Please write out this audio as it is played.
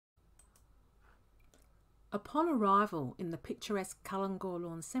Upon arrival in the picturesque Cullengore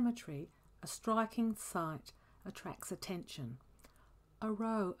Lawn Cemetery, a striking sight attracts attention. A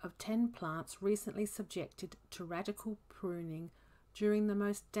row of 10 plants recently subjected to radical pruning during the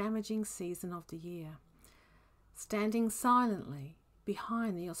most damaging season of the year, standing silently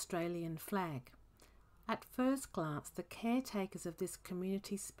behind the Australian flag. At first glance, the caretakers of this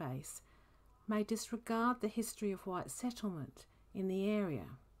community space may disregard the history of white settlement in the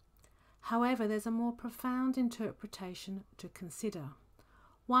area. However, there's a more profound interpretation to consider,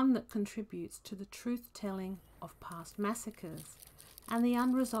 one that contributes to the truth-telling of past massacres and the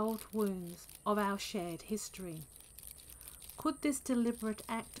unresolved wounds of our shared history. Could this deliberate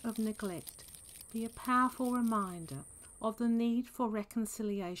act of neglect be a powerful reminder of the need for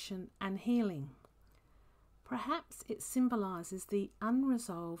reconciliation and healing? Perhaps it symbolises the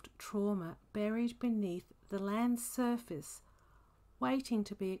unresolved trauma buried beneath the land's surface, waiting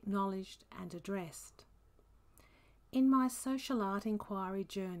to be acknowledged and addressed. In my social art inquiry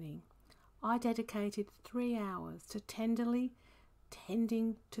journey, I dedicated 3 hours to tenderly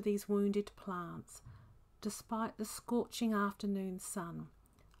tending to these wounded plants. Despite the scorching afternoon sun,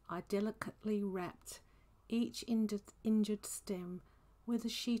 I delicately wrapped each injured stem with a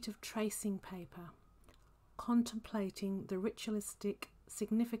sheet of tracing paper, contemplating the ritualistic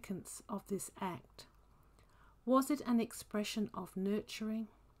significance of this act. Was it an expression of nurturing,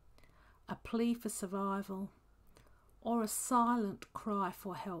 a plea for survival, or a silent cry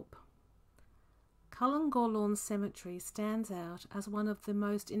for help? Cullengore Lawn Cemetery stands out as one of the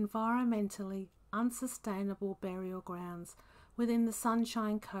most environmentally unsustainable burial grounds within the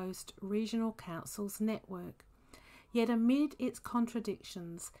Sunshine Coast Regional Council's network. Yet amid its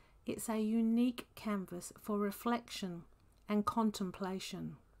contradictions, it's a unique canvas for reflection and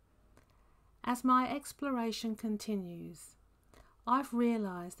contemplation. As my exploration continues, I've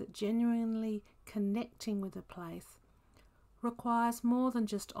realised that genuinely connecting with a place requires more than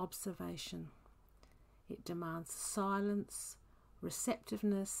just observation. It demands silence,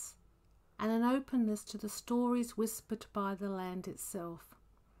 receptiveness, and an openness to the stories whispered by the land itself.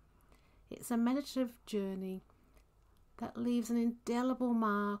 It's a meditative journey that leaves an indelible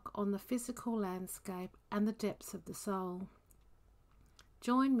mark on the physical landscape and the depths of the soul.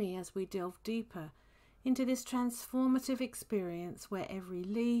 Join me as we delve deeper into this transformative experience where every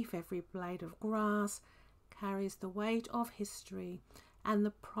leaf, every blade of grass carries the weight of history and the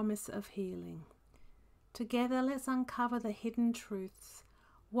promise of healing. Together, let's uncover the hidden truths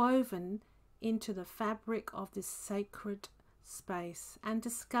woven into the fabric of this sacred space and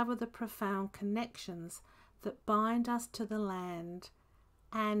discover the profound connections that bind us to the land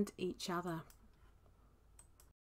and each other.